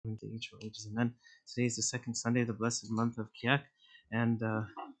from the age of ages. Amen. Today is the second Sunday of the blessed month of Kiahk, and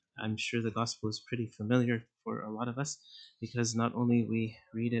I'm sure the gospel is pretty familiar for a lot of us because not only we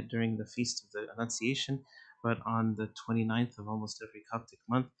read it during the feast of the Annunciation, but on the 29th of almost every Coptic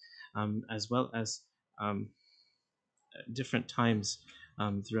month, as well as different times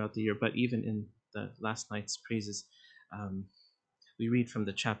throughout the year. But even in the last night's praises, we read from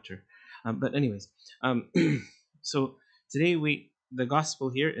the chapter. But anyways, so today the gospel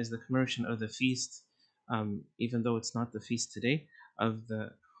here is the commemoration of the feast, even though it's not the feast today, of the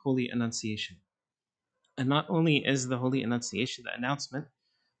Holy Annunciation. And not only is the Holy Annunciation the announcement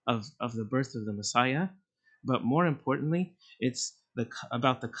of the birth of the Messiah, but more importantly, it's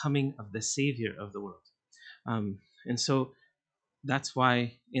about the coming of the Savior of the world. And so that's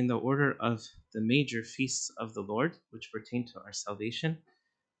why in the order of the major feasts of the Lord, which pertain to our salvation,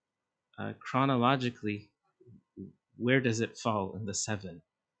 chronologically, where does it fall in the seven?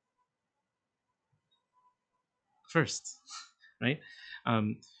 First, right?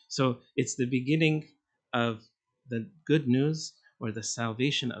 So it's the beginning of the good news or the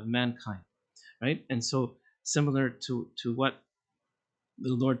salvation of mankind, right? And so similar to what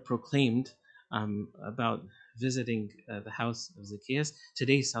the Lord proclaimed about visiting the house of Zacchaeus,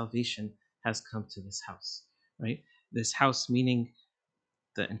 today's salvation has come to this house, right? This house meaning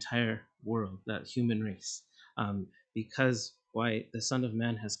the entire world, the human race, because why the Son of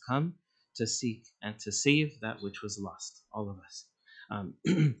Man has come to seek and to save that which was lost, all of us.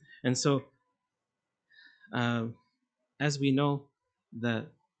 And so, as we know, the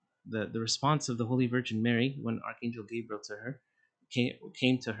response of the Holy Virgin Mary when Archangel Gabriel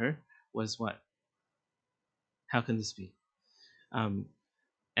came to her was what? How can this be?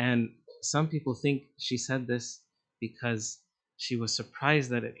 And some people think she said this because she was surprised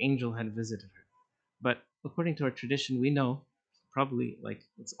that an angel had visited her. But according to our tradition, we know, probably like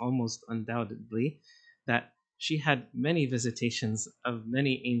it's almost undoubtedly, that she had many visitations of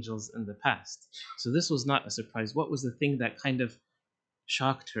many angels in the past. So this was not a surprise. What was the thing that kind of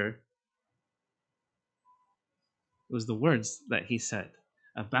shocked her? It was the words that he said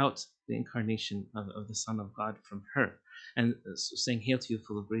about the incarnation of the Son of God from her, and saying, "Hail to you,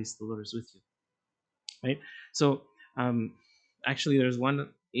 full of grace, the Lord is with you." Right? So actually, there's one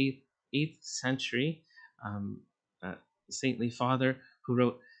 8th century uh, saintly father who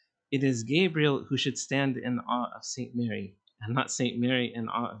wrote, "It is Gabriel who should stand in awe of Saint Mary, and not Saint Mary in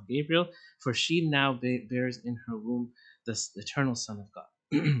awe of Gabriel, for she now bears in her womb the eternal Son of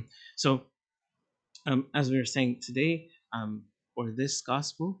God." So, as we were saying today, or this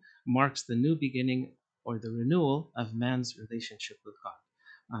gospel marks the new beginning or the renewal of man's relationship with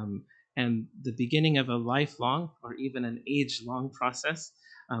God. And the beginning of a lifelong or even an age-long process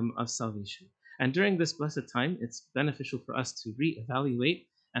of salvation. And during this blessed time, it's beneficial for us to reevaluate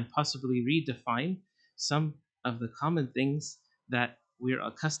and possibly redefine some of the common things that we're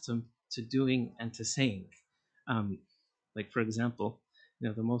accustomed to doing and to saying. Like, for example,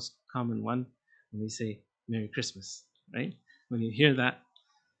 the most common one when we say Merry Christmas, right? When you hear that,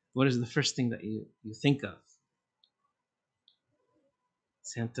 what is the first thing that you think of?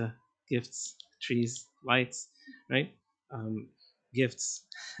 Santa, gifts, trees, lights, right? Gifts,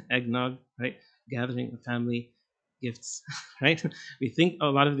 eggnog, right? Gathering a family, gifts, right? We think a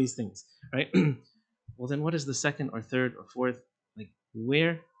lot of these things, right? Well, then what is the second or third or fourth? Like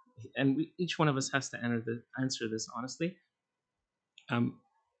where? And each one of us has to answer this honestly.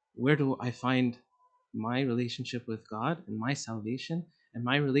 Where do I find my relationship with God and my salvation and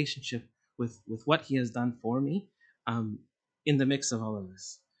my relationship with what He has done for me in the mix of all of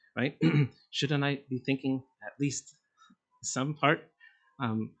this, right? Shouldn't I be thinking at least some part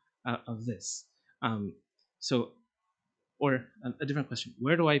of this? So, or a different question: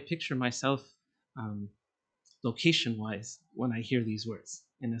 where do I picture myself location-wise when I hear these words?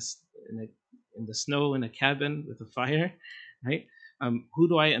 In the snow, in a cabin with a fire, right? Who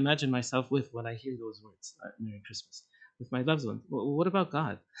do I imagine myself with when I hear those words? Merry Christmas. With my loved ones. Well, what about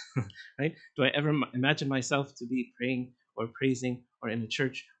God? Right? Do I ever imagine myself to be praying or praising or in a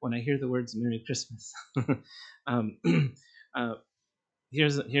church when I hear the words Merry Christmas? um,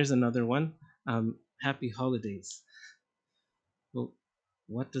 here's another one. Happy holidays. Well,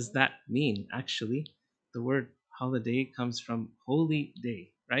 what does that mean? Actually, the word holiday comes from holy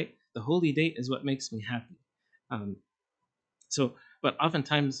day, right? The holy day is what makes me happy. Um, but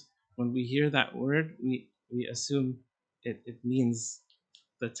oftentimes when we hear that word, we assume it means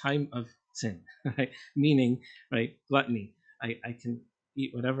the time of sin, right? Meaning, right, gluttony. I can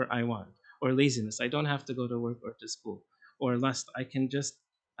eat whatever I want. Or laziness. I don't have to go to work or to school. Or lust. I can just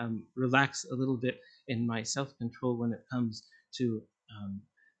relax a little bit in my self-control when it comes to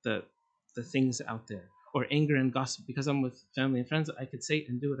the the things out there, or anger and gossip. Because I'm with family and friends, I could say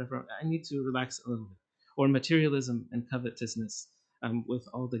and do whatever. I need to relax a little bit. Or materialism and covetousness, with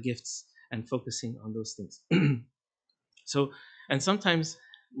all the gifts and focusing on those things. So, and sometimes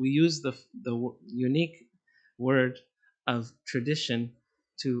we use the unique word of tradition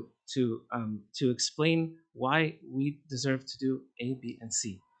to explain why we deserve to do A, B, and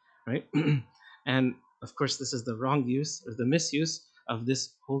C, right? And of course, this is the wrong use or the misuse of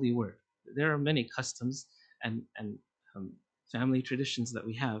this holy word. There are many customs and um, family traditions that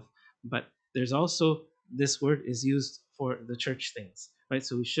we have, but there's also, this word is used for the church things, right?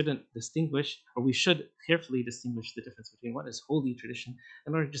 So we shouldn't distinguish, or we should carefully distinguish the difference between what is holy tradition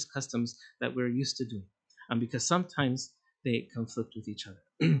and what are just customs that we're used to doing, because sometimes they conflict with each other.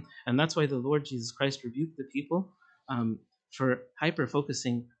 And that's why the Lord Jesus Christ rebuked the people, for hyper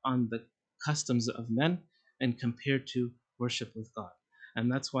focusing on the customs of men and compared to worship with God.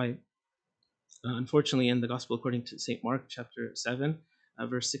 And that's why, unfortunately, in the Gospel according to St. Mark, chapter 7,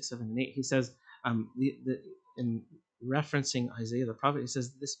 verse 6, 7, and 8, he says, in referencing Isaiah the prophet, he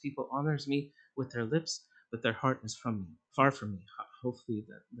says, "This people honors me with their lips, but their heart is from me, far from me." Hopefully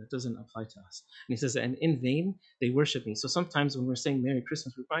that doesn't apply to us. And he says, "And in vain they worship me." So sometimes when we're saying Merry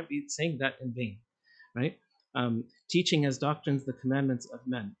Christmas, we might be saying that in vain, right? Teaching as doctrines the commandments of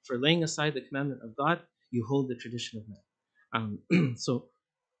men. For laying aside the commandment of God, you hold the tradition of men. So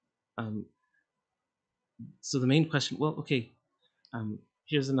um, so the main question, well, okay,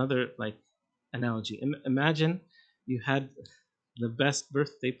 here's another like analogy. Imagine you had the best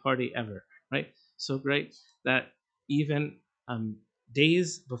birthday party ever, right? So great that even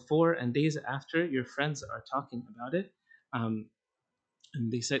days before and days after, your friends are talking about it. Um,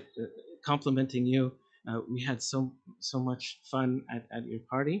 and they said, complimenting you. We had so much fun at your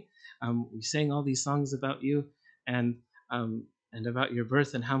party. We sang all these songs about you, and and about your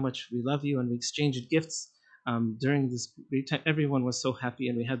birth and how much we love you, and we exchanged gifts during this great time. Everyone was so happy,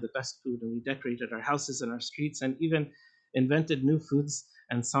 and we had the best food, and we decorated our houses and our streets, and even invented new foods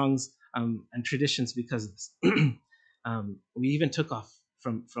and songs and traditions because of this. We even took off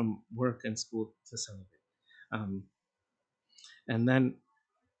from work and school to celebrate. And then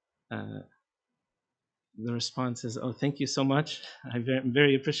uh, the response is, "Oh, thank you so much. I'm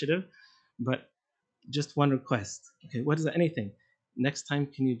very appreciative, but just one request." Okay, what is that? Anything? Next time,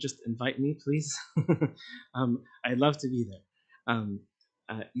 can you just invite me, please? I'd love to be there.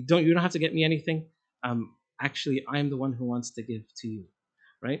 You don't have to get me anything. Actually, I'm the one who wants to give to you,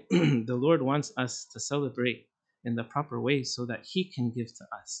 right? The Lord wants us to celebrate in the proper way so that He can give to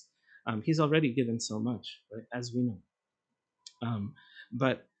us. He's already given so much, right? As we know.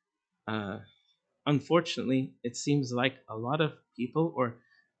 But uh, unfortunately, it seems like a lot of people, or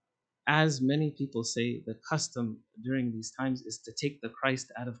as many people say, the custom during these times is to take the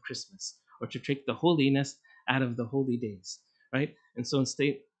Christ out of Christmas, or to take the holiness out of the holy days, right? And so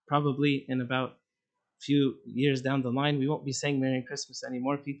instead, probably in about few years down the line, we won't be saying Merry Christmas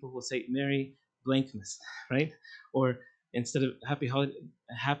anymore. People will say Merry Blankmas, right? Or instead of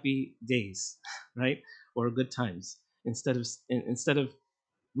Happy Days, right? Or Good Times. Instead of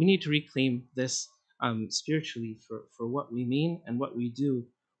we need to reclaim this spiritually for what we mean and what we do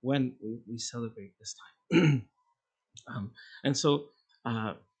when we celebrate this time. And so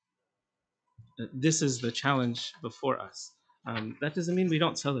uh, this is the challenge before us. That doesn't mean we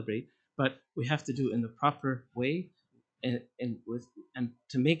don't celebrate, but we have to do it in the proper way, and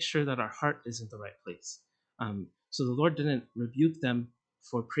to make sure that our heart is in the right place. So the Lord didn't rebuke them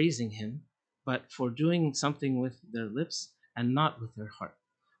for praising Him, but for doing something with their lips and not with their heart.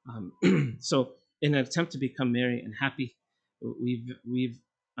 So in an attempt to become merry and happy, we've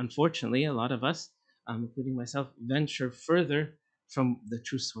unfortunately, a lot of us, including myself, venture further from the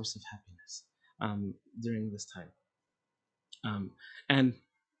true source of happiness during this time. Um, and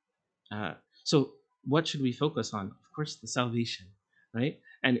uh, so, what should we focus on? Of course, the salvation, right?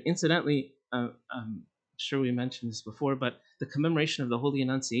 And incidentally, sure we mentioned this before, but the commemoration of the Holy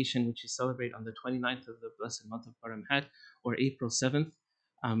Annunciation, which you celebrate on the 29th of the blessed month of Paramhat, or April 7th,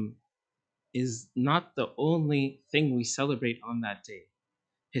 is not the only thing we celebrate on that day.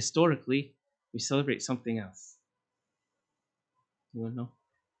 Historically, we celebrate something else. You want to know?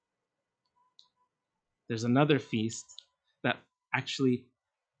 There's another feast that actually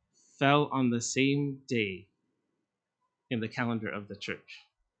fell on the same day in the calendar of the church.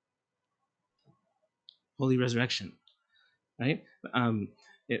 Holy Resurrection, right?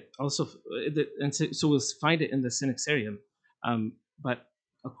 It also, and so we'll find it in the Synaxarium, but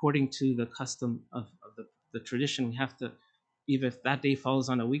according to the custom of the tradition, we have to, even if that day falls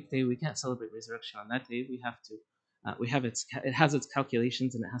on a weekday, we can't celebrate resurrection on that day. We have to it has its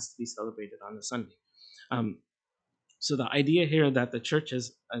calculations, and it has to be celebrated on a Sunday. Um, so the idea here that the church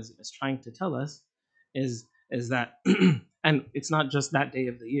is trying to tell us is that, and it's not just that day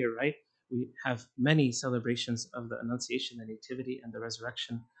of the year, right? We have many celebrations of the Annunciation, the Nativity, and the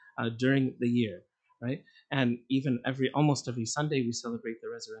Resurrection during the year, right? And even almost every Sunday we celebrate the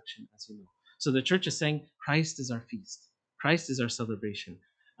resurrection, as you know. So the church is saying Christ is our feast, Christ is our celebration,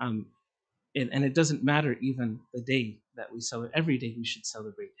 and it doesn't matter even the day that we celebrate. Every day we should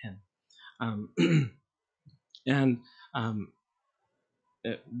celebrate Him, and um,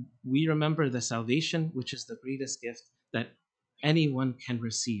 uh, we remember the salvation, which is the greatest gift that anyone can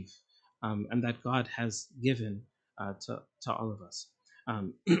receive, and that God has given to all of us.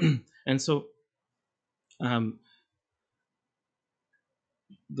 And so um,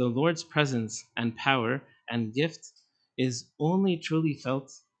 the Lord's presence and power and gift is only truly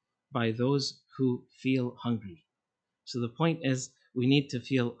felt by those who feel hungry. So the point is, we need to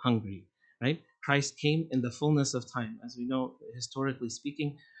feel hungry, right? Christ came in the fullness of time. As we know, historically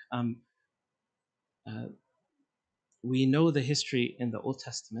speaking, um, uh, we know the history in the Old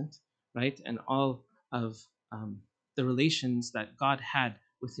Testament, right? And all of the relations that God had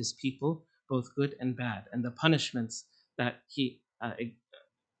with his people, both good and bad, and the punishments that he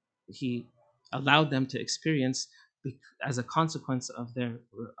allowed them to experience as a consequence of their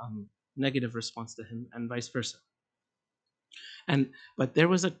negative response to him, and vice versa. But there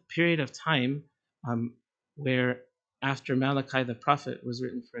was a period of time um, where, after Malachi the prophet was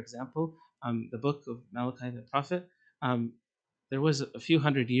written, for example, the book of Malachi the prophet, um, there was a few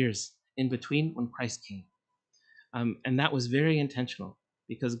hundred years in between when Christ came. And that was very intentional,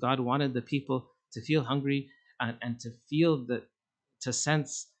 because God wanted the people to feel hungry, and to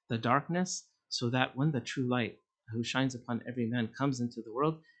sense the darkness, so that when the true light, who shines upon every man, comes into the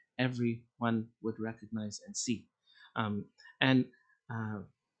world, everyone would recognize and see. And uh,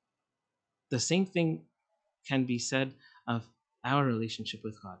 the same thing can be said of our relationship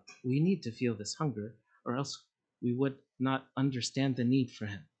with God. We need to feel this hunger, or else we would not understand the need for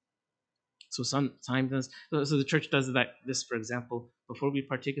Him. So sometimes, so the church does this, for example, before we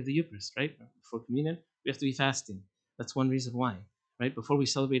partake of the Eucharist, right? Before communion, we have to be fasting. That's one reason why, right? Before we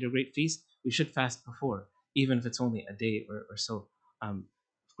celebrate a great feast, we should fast before, even if it's only a day or so.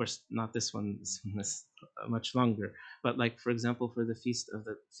 Of course, not this one. This one is much longer. But like, for example, for the Feast of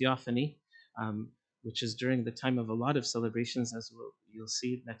the Theophany, um, which is during the time of a lot of celebrations, as you'll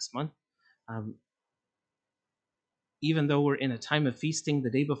see next month. Even though we're in a time of feasting, the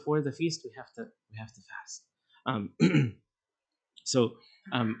day before the feast, we have to fast. So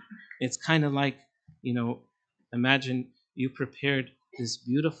it's kind of like, imagine you prepared this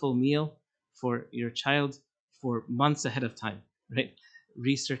beautiful meal for your child for months ahead of time, right?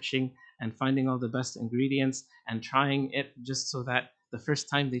 Researching and finding all the best ingredients and trying it, just so that the first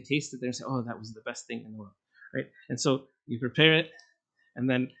time they taste it, they say, "Oh, that was the best thing in the world," right? And so you prepare it, and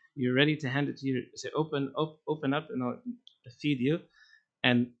then you're ready to hand it to you. Say, open up, and I'll feed you.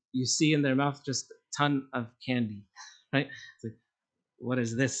 And you see in their mouth just a ton of candy, right? It's like, what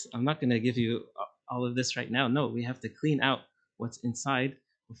is this? I'm not going to give you all of this right now. No, we have to clean out what's inside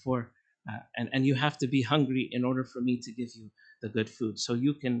before, and you have to be hungry in order for me to give you the good food, so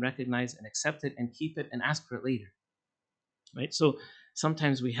you can recognize and accept it and keep it and ask for it later, right? So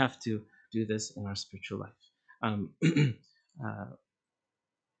sometimes we have to do this in our spiritual life. Uh,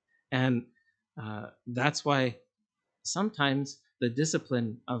 and that's why sometimes the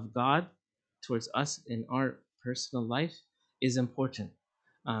discipline of God towards us in our personal life is important.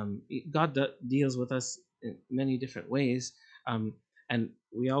 God deals with us in many different ways, and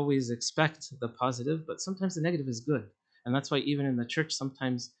we always expect the positive, but sometimes the negative is good. And that's why even in the church,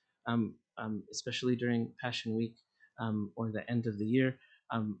 sometimes, especially during Passion Week, or the end of the year,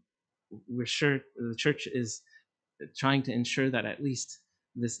 we're sure the church is trying to ensure that at least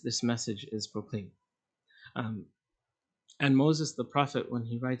this message is proclaimed. Um, and Moses, the prophet, when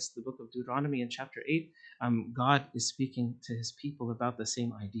he writes the book of Deuteronomy in chapter 8, God is speaking to his people about the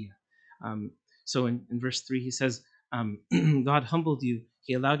same idea. So in verse 3, he says, God humbled you.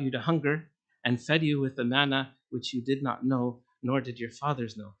 He allowed you to hunger and fed you with the manna which you did not know, nor did your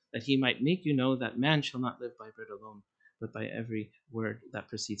fathers know, that he might make you know that man shall not live by bread alone, but by every word that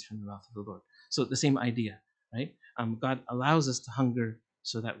proceeds from the mouth of the Lord. So the same idea, right? God allows us to hunger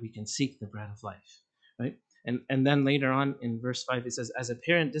so that we can seek the bread of life, right? And then later on in verse 5, it says, as a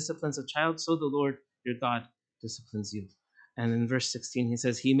parent disciplines a child, so the Lord your God disciplines you. And in verse 16, he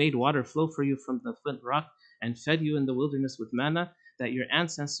says, he made water flow for you from the flint rock and fed you in the wilderness with manna that your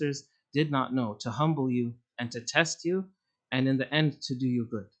ancestors did not know, to humble you and to test you, and in the end to do you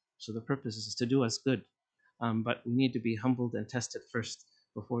good. So the purpose is to do us good. but we need to be humbled and tested first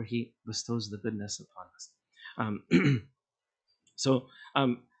before He bestows the goodness upon us. So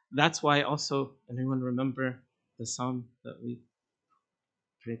that's why also, anyone remember the psalm that we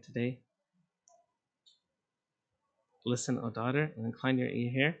prayed today? Listen, O daughter, and incline your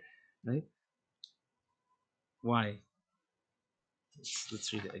ear here, right? Why?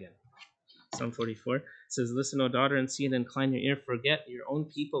 Let's read it again. Psalm 44 says, Listen, O daughter, and see and incline your ear. Forget your own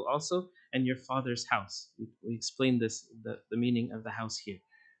people also and your father's house. We explained this, the meaning of the house here,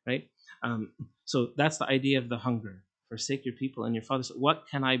 right? So that's the idea of the hunger. Forsake your people and your father's. What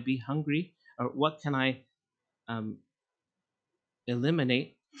can I be hungry, or what can I um,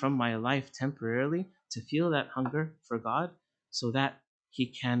 eliminate from my life temporarily to feel that hunger for God so that He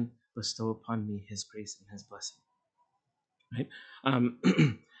can bestow upon me His grace and His blessing, right? Um,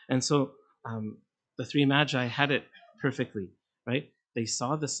 and so um, the three magi had it perfectly, right? They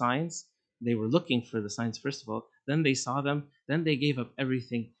saw the signs. They were looking for the signs, first of all. Then they saw them. Then they gave up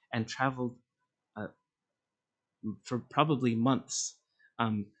everything and traveled uh, for probably months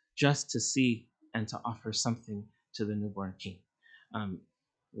um, just to see and to offer something to the newborn king. Um,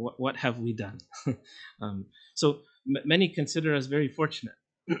 what have we done? um, so many consider us very fortunate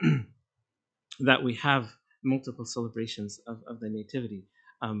that we have multiple celebrations of the Nativity.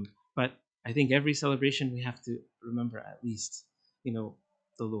 But I think every celebration we have to remember at least,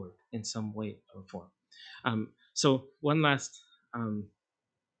 the Lord in some way or form. So one last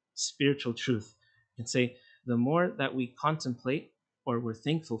spiritual truth. You can say the more that we contemplate or we're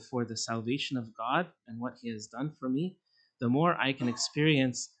thankful for the salvation of God and what He has done for me, the more I can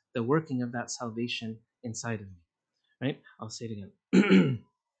experience the working of that salvation inside of me. Right? I'll say it again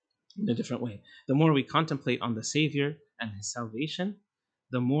in a different way. The more we contemplate on the Savior and His salvation,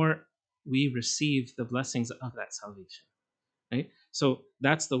 the more we receive the blessings of that salvation. Right? So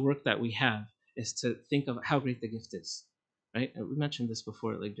that's the work that we have, is to think of how great the gift is. Right? And we mentioned this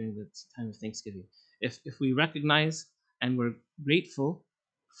before, like during the time of Thanksgiving. If we recognize and we're grateful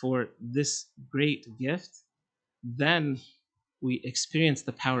for this great gift, then we experience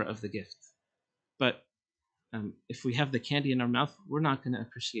the power of the gift. But if we have the candy in our mouth, we're not going to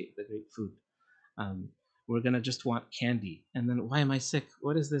appreciate the great food. Um, we're going to just want candy. And then, why am I sick?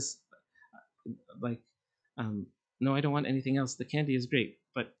 What is this? Like, um, no, I don't want anything else. The candy is great,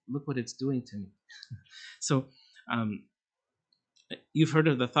 but look what it's doing to me. So, um, you've heard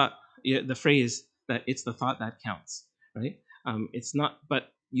of the phrase that it's the thought that counts, right? It's not,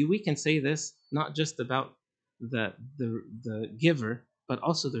 but we can say this not just about the giver, but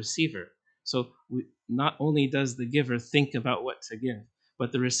also the receiver. So not only does the giver think about what to give,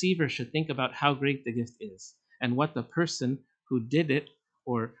 but the receiver should think about how great the gift is and what the person who did it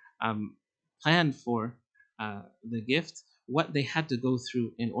or planned for the gift, what they had to go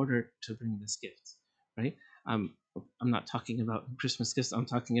through in order to bring this gift, right? Um, I'm not talking about Christmas gifts, I'm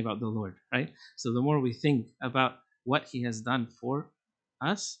talking about the Lord, right? So the more we think about what He has done for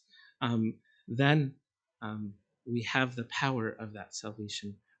us, then we have the power of that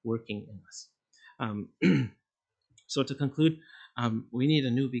salvation working in us. So to conclude, we need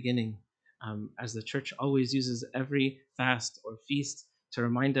a new beginning, as the church always uses every fast or feast to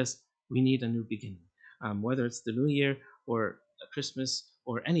remind us we need a new beginning. Whether it's the New Year or Christmas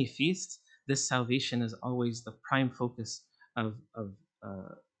or any feast, this salvation is always the prime focus of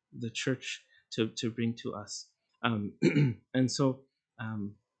the church to bring to us. And so,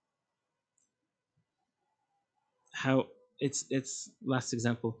 how it's last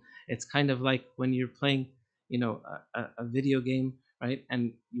example. It's kind of like when you're playing, a video game, right?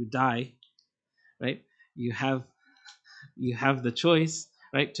 And you die, right? You have the choice,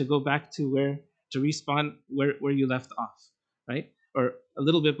 right, to go back to to respawn where you left off, right, or a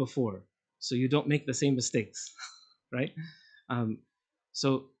little bit before, so you don't make the same mistakes, right? Um,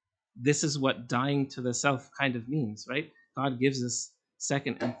 so this is what dying to the self kind of means, right? God gives us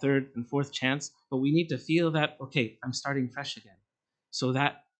second and third and fourth chance, but we need to feel that, okay, I'm starting fresh again, so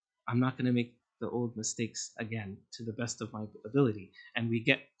that I'm not going to make the old mistakes again to the best of my ability, and we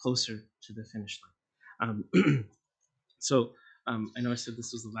get closer to the finish line. So I know I said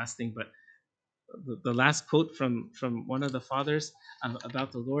this was the last thing, but the last quote from one of the fathers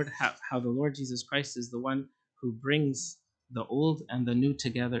about the Lord, how the Lord Jesus Christ is the one who brings the old and the new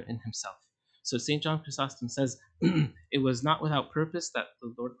together in Himself. So St. John Chrysostom says, it was not without purpose that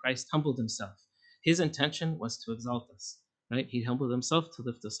the Lord Christ humbled Himself. His intention was to exalt us, right? He humbled Himself to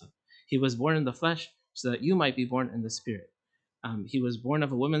lift us up. He was born in the flesh so that you might be born in the spirit. He was born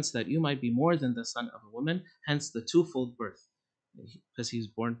of a woman so that you might be more than the son of a woman, hence the twofold birth. Because he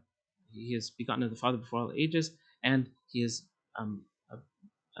is begotten of the Father before all ages, and he is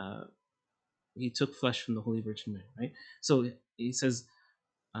he took flesh from the Holy Virgin Mary, right? So he says,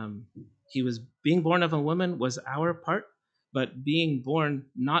 um, he was being born of a woman was our part, but being born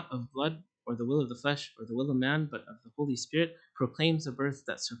not of blood or the will of the flesh or the will of man, but of the Holy Spirit, proclaims a birth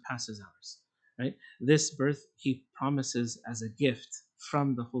that surpasses ours. Right? This birth he promises as a gift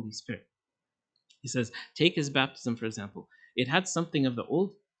from the Holy Spirit. He says, take his baptism, for example. It had something of the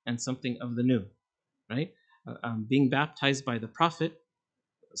old and something of the new, right? Being baptized by the prophet,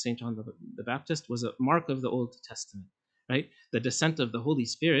 St. John the Baptist, was a mark of the Old Testament, right? The descent of the Holy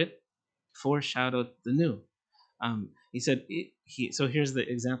Spirit foreshadowed the new. He said, so here's the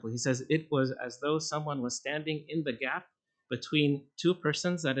example. He says, it was as though someone was standing in the gap between two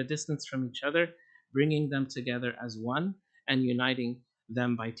persons at a distance from each other, bringing them together as one and uniting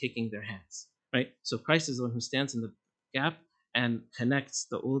them by taking their hands, right? So Christ is the one who stands in the gap and connects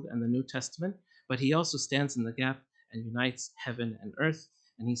the Old and the New Testament, but he also stands in the gap and unites heaven and earth,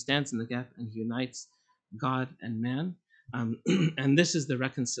 and he stands in the gap and unites God and man. And this is the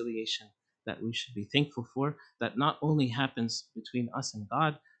reconciliation that we should be thankful for, that not only happens between us and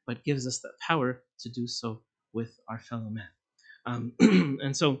God, but gives us the power to do so with our fellow man.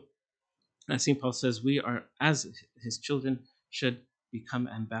 And so, as St. Paul says, we are, as his children, should become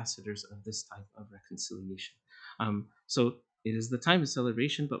ambassadors of this type of reconciliation. So it is the time of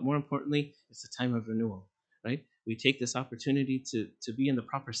celebration, but more importantly, it's the time of renewal, right? We take this opportunity to be in the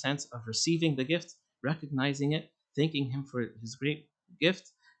proper sense of receiving the gift, recognizing it, thanking him for his great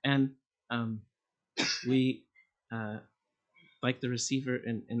gift, and um, we like the receiver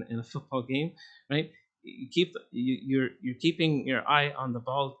in a football game, right? You're keeping your eye on the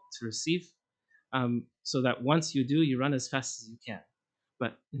ball to receive, so that once you do, you run as fast as you can.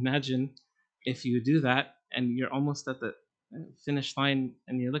 But imagine if you do that and you're almost at the finish line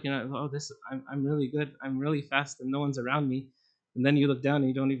and you're looking at, oh, this, I'm really good, I'm really fast, and no one's around me. And then you look down and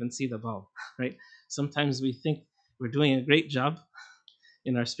you don't even see the ball, right? Sometimes we think we're doing a great job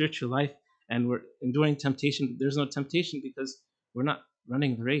in our spiritual life and we're enduring temptation. There's no temptation because we're not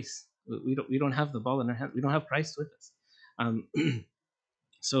running the race. We don't have the ball in our hand. We don't have Christ with us. Um,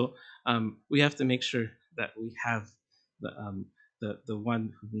 so we have to make sure that we have the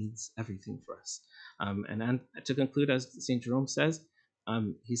one who needs everything for us. And to conclude, as Saint Jerome says,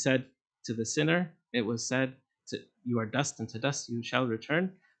 he said, to the sinner it was said, "You are dust, and to dust you shall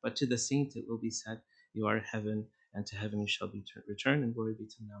return." But to the saint it will be said, "You are heaven, and to heaven you shall be returned." And glory be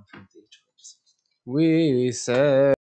to him now and forever, the age of ages. We say.